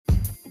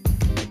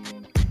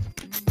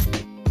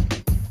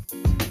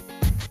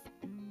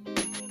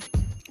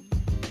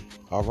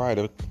All right,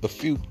 a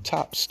few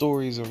top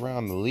stories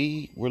around the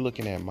league. We're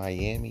looking at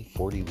Miami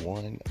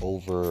 41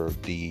 over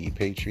the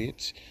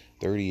Patriots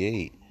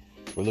 38.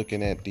 We're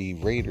looking at the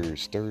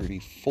Raiders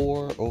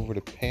 34 over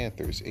the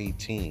Panthers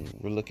 18.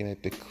 We're looking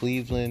at the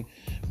Cleveland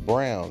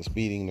Browns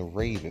beating the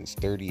Ravens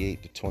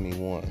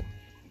 38-21.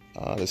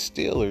 The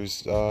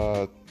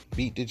Steelers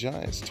beat the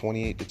Giants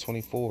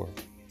 28-24.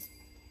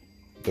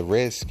 The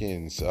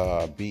Redskins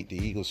beat the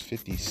Eagles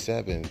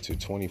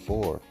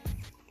 57-24.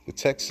 The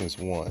Texans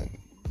won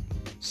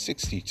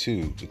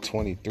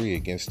 62-23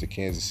 against the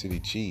Kansas City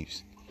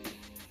Chiefs.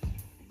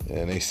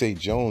 And they say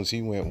Jones,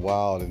 he went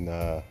wild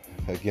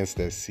against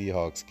that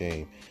Seahawks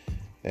game.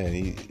 And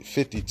he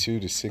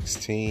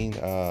 52-16,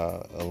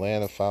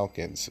 Atlanta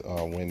Falcons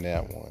win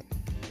that one.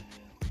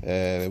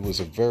 And it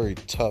was a very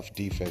tough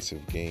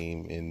defensive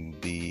game in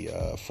the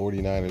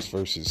 49ers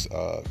versus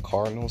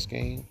Cardinals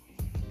game.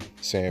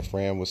 San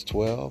Fran was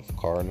 12,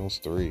 Cardinals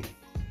 3.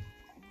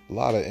 A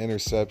lot of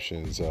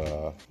interceptions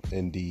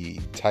in the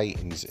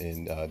Titans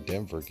in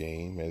Denver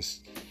game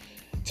as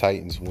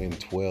Titans win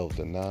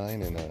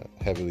 12-9 in a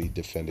heavily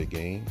defended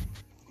game.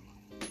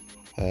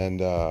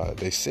 And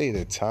they say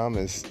that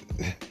Thomas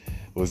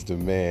was the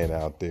man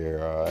out there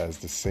as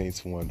the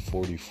Saints won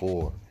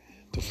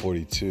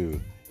 44-42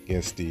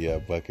 against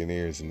the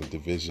Buccaneers in the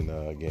division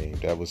game.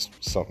 That was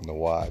something to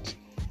watch.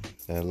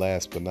 And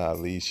last but not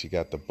least, you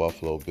got the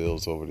Buffalo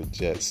Bills over the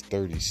Jets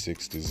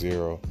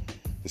 36-0.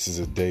 This is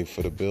a day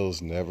for the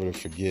Bills never to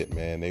forget,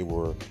 man. They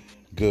were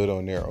good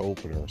on their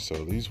opener.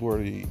 So these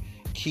were the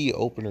key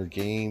opener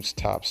games,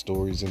 top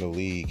stories in the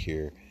league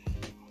here.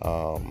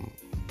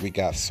 We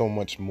got so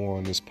much more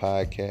on this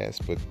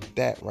podcast, but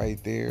that right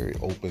there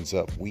opens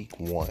up week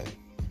 1.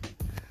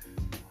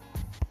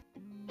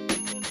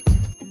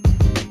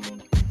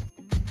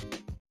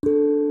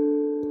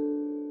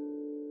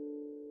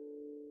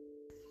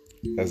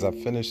 As I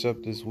finish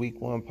up this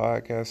week 1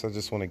 podcast, I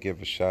just want to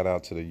give a shout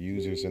out to the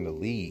users in the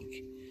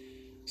league.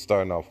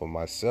 Starting off with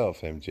myself,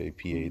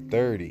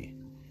 MJPA30.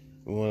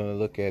 We want to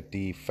look at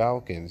the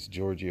Falcons,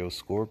 Giorgio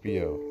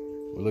Scorpio.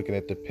 We're looking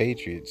at the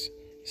Patriots,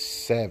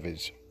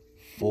 Savage,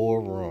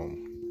 4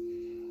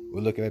 Room.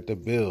 We're looking at the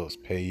Bills,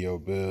 Pay Your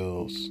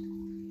Bills.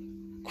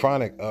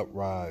 Chronic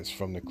Uprise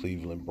from the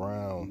Cleveland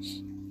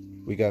Browns.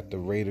 We got the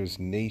Raiders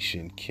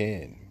Nation,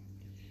 Ken.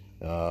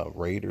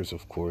 Raiders,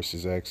 of course,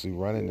 is actually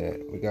running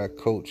that. We got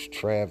Coach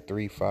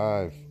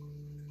Trav35,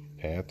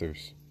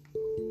 Panthers.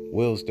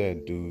 Will's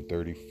that dude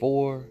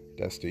 34,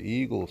 that's the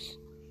Eagles.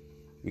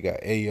 We got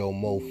Ayo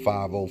Mo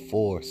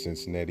 504,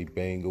 Cincinnati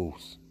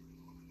Bengals.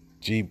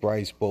 G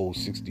Bryce Bowl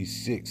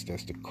 66,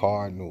 that's the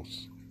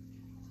Cardinals.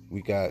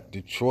 We got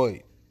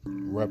Detroit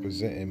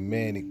representing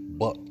Manic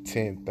Buck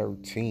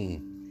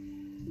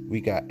 1013.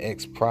 We got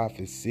X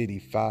Prophet City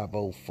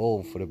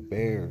 504 for the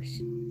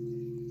Bears.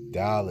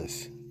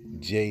 Dallas,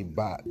 J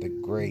Bot the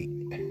Great.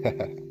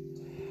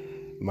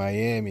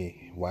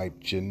 Miami,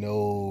 wipe your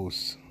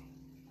nose.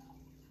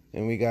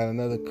 And we got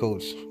another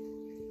coach.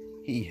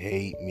 He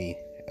hate me.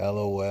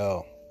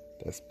 LOL.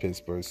 That's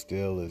Pittsburgh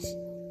Steelers.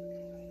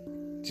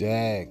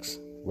 Jags,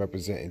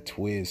 representing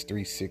Twiz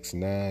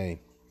 369.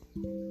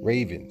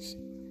 Ravens,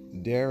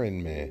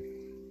 Darren Man,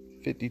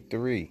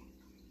 53.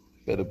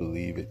 Better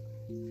believe it.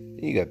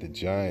 You got the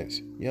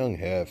Giants, Young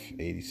Hef,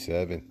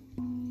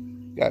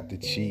 87. Got the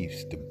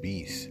Chiefs, the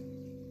Beast,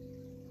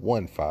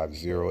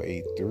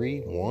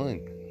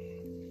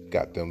 150831.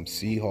 Got them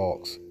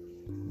Seahawks,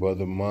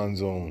 Brother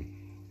Monzone.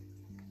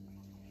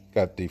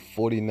 Got the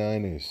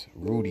 49ers,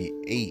 Rudy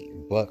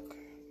 8 Buck,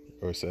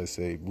 or should I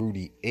say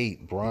Rudy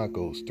 8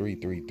 Broncos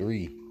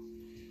 333.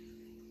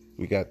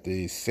 We got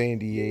the San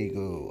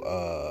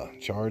Diego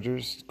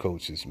Chargers,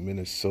 coaches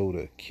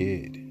Minnesota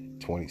Kid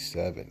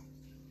 27.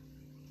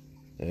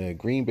 And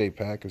Green Bay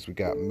Packers, we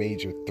got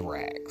Major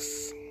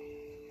Thrax.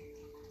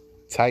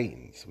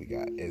 Titans, we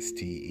got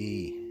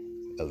STE,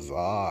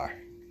 Azar.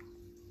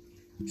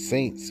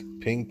 Saints,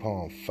 Ping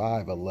Pong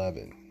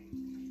 511.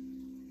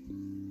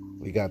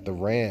 We got the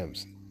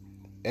Rams,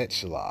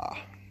 Etchla.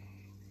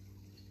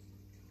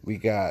 We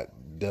got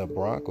the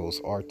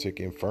Broncos, Arctic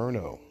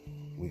Inferno.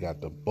 We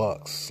got the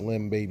Bucks,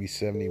 Slim Baby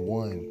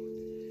 71.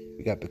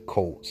 We got the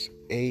Colts,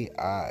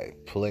 AI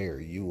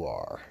Player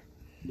UR.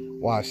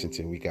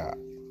 Washington, we got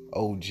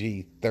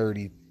OG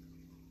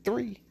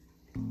 33.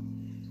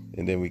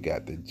 And then we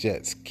got the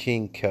Jets,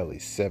 King Kelly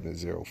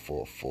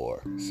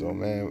 7044. So,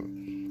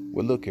 man,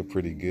 we're looking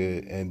pretty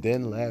good. And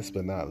then last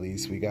but not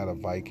least, we got a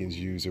Vikings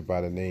user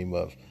by the name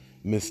of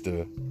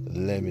Mr.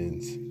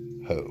 Lemons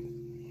Ho.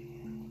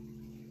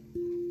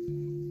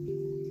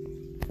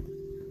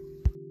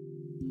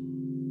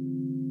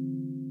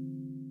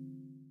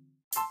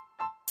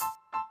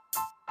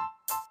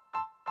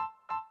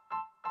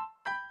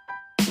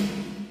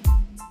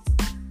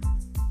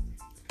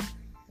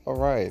 All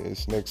right,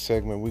 this next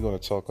segment, we're going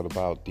to talk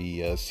about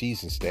the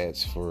season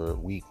stats for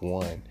week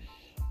 1,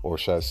 or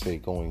should I say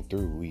going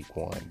through week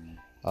 1.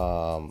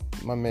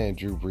 My man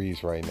Drew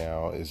Brees right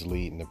now is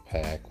leading the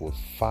pack with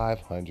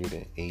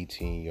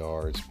 518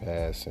 yards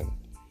passing.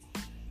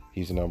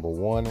 He's number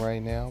 1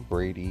 right now.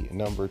 Brady,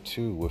 number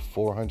 2 with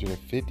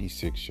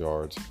 456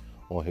 yards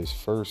on his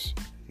first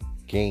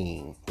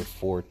game with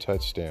 4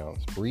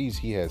 touchdowns. Breeze,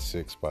 he had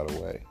 6, by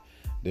the way.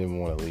 Didn't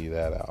want to leave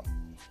that out.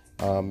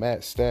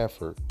 Matt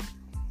Stafford,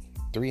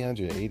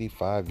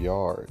 385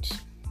 yards.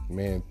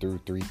 Man threw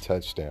 3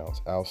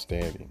 touchdowns.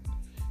 Outstanding.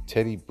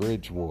 Teddy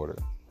Bridgewater,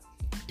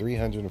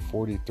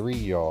 343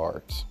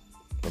 yards.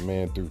 The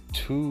man threw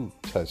 2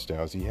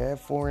 touchdowns. He had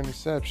 4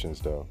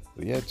 interceptions, though.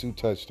 But he had 2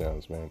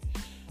 touchdowns, man.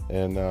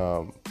 And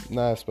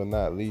last but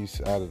not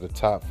least, out of the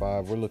top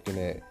 5, we're looking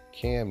at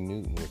Cam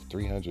Newton with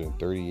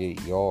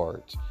 338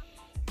 yards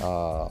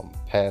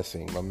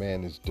passing. My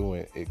man is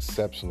doing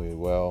exceptionally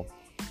well.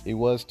 He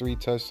was 3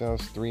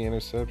 touchdowns, 3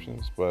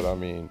 interceptions. But, I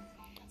mean,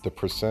 the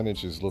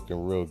percentage is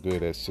looking real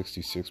good at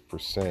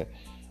 66%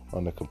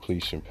 on the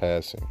completion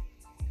passing.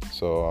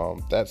 So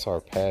that's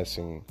our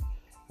passing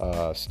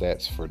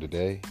stats for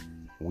today,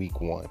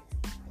 week 1.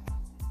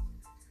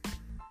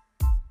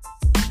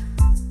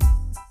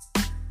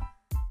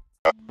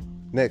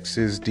 Next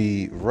is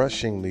the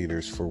rushing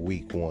leaders for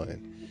week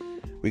 1.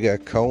 We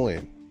got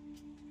Cohen,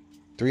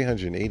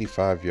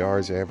 385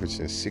 yards,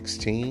 averaging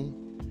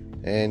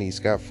 16, and he's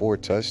got 4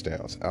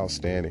 touchdowns.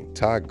 Outstanding.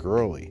 Todd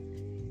Gurley,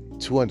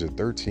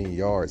 213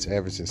 yards,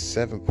 averaging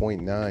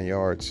 7.9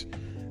 yards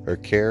per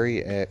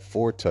carry at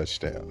 4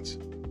 touchdowns.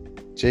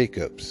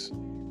 Jacobs,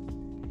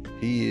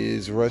 he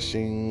is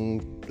rushing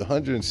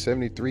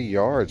 173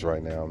 yards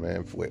right now,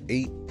 man, with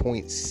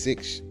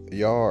 8.6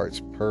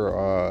 yards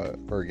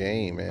per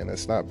game, man.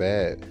 That's not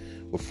bad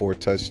with 4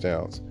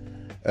 touchdowns.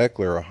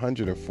 Eckler,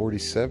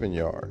 147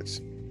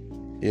 yards.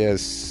 He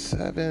has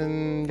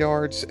 7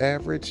 yards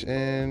average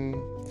and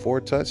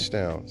 4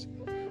 touchdowns.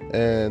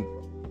 And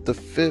the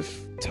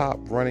 5th top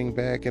running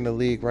back in the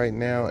league right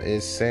now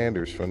is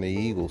Sanders from the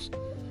Eagles,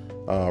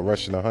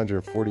 rushing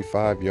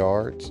 145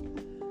 yards.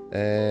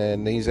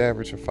 And he's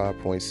averaging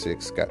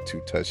 5.6, got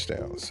 2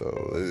 touchdowns.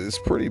 So it's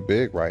pretty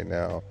big right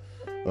now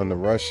on the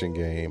rushing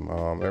game.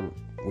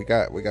 We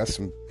got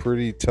some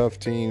pretty tough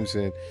teams,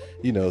 and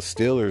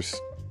Steelers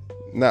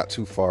not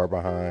too far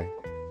behind.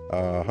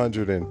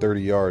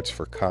 130 yards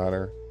for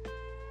Connor.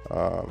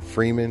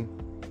 Freeman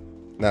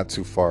not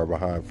too far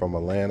behind from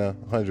Atlanta,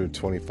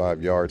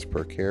 125 yards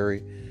per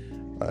carry.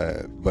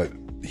 But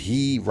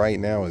he right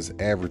now is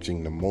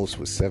averaging the most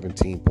with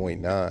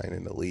 17.9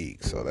 in the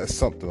league. So that's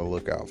something to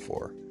look out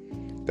for.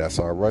 That's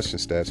our rushing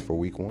stats for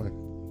week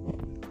 1.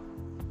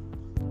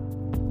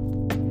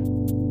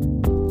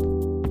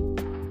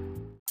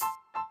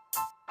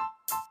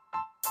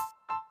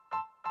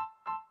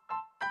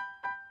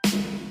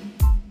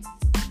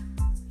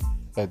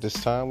 At this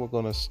time, we're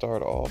going to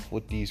start off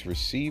with these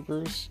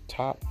receivers,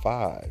 top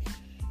 5.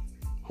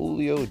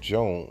 Julio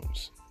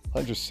Jones,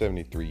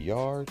 173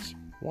 yards,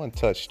 1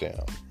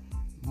 touchdown.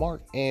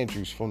 Mark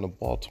Andrews from the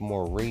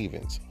Baltimore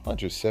Ravens,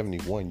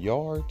 171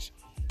 yards,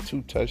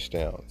 2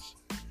 touchdowns.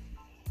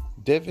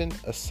 Devin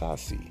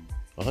Asasi,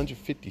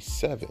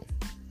 157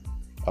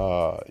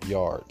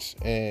 yards,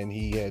 and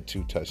he had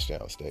 2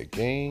 touchdowns that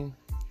game.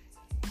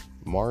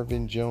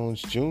 Marvin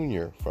Jones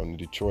Jr. from the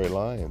Detroit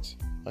Lions,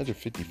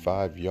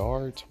 155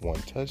 yards, 1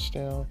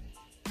 touchdown.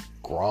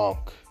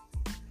 Gronk,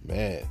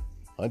 man,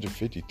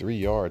 153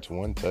 yards,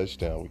 1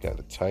 touchdown. We got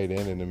a tight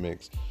end in the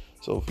mix.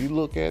 So if you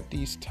look at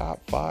these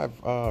top 5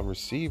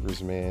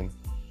 receivers, man,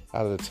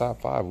 out of the top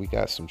 5, we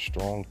got some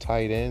strong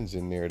tight ends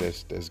in there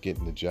that's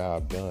getting the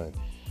job done.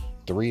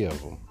 3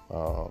 of them.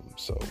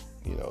 So,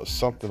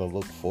 something to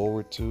look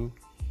forward to.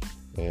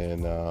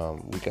 And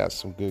we got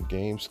some good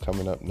games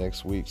coming up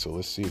next week. So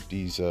let's see if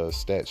these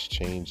stats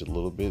change a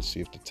little bit,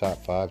 see if the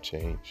top 5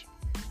 change.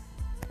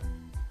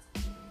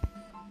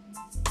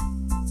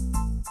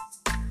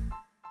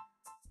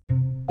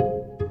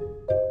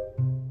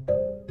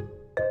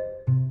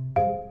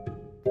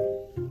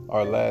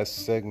 Our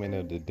last segment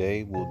of the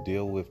day will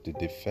deal with the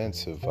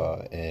defensive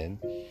end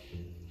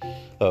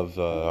of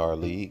our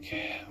league.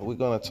 We're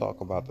going to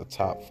talk about the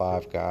top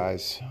 5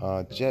 guys.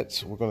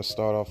 Jets, we're going to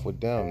start off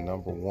with them.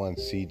 Number 1,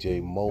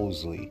 CJ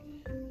Mosley.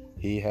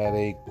 He had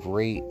a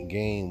great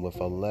game with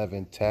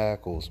 11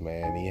 tackles,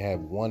 man. He had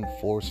 1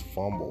 forced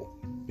fumble,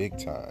 big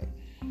time.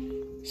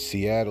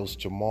 Seattle's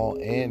Jamal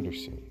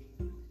Anderson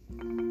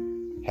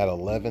had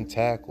 11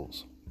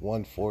 tackles,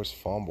 1 forced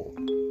fumble,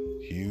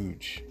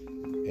 huge.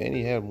 And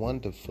he had 1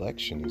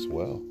 deflection as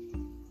well.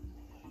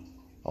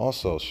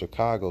 Also,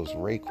 Chicago's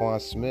Raekwon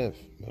Smith,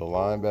 middle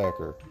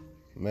linebacker,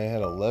 man,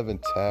 had 11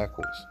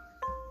 tackles,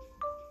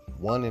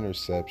 1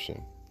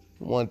 interception,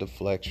 1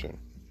 deflection.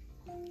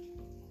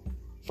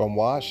 From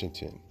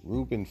Washington,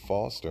 Reuben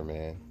Foster,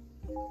 man,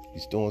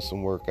 he's doing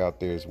some work out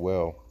there as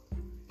well.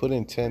 Put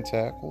in 10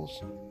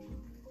 tackles,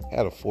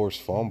 had a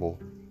forced fumble,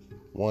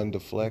 1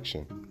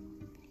 deflection.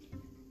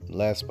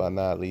 Last but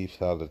not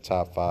least, out of the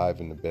top 5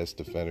 and the best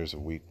defenders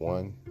of week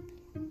 1,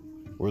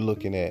 we're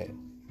looking at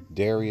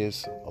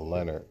Darius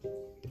Leonard,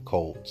 the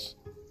Colts.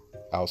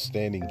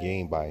 Outstanding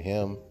game by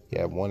him. He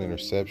had 1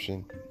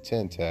 interception,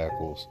 10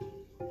 tackles.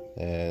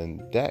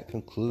 And that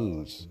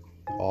concludes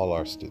all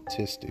our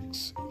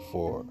statistics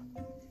for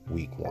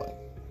week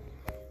 1.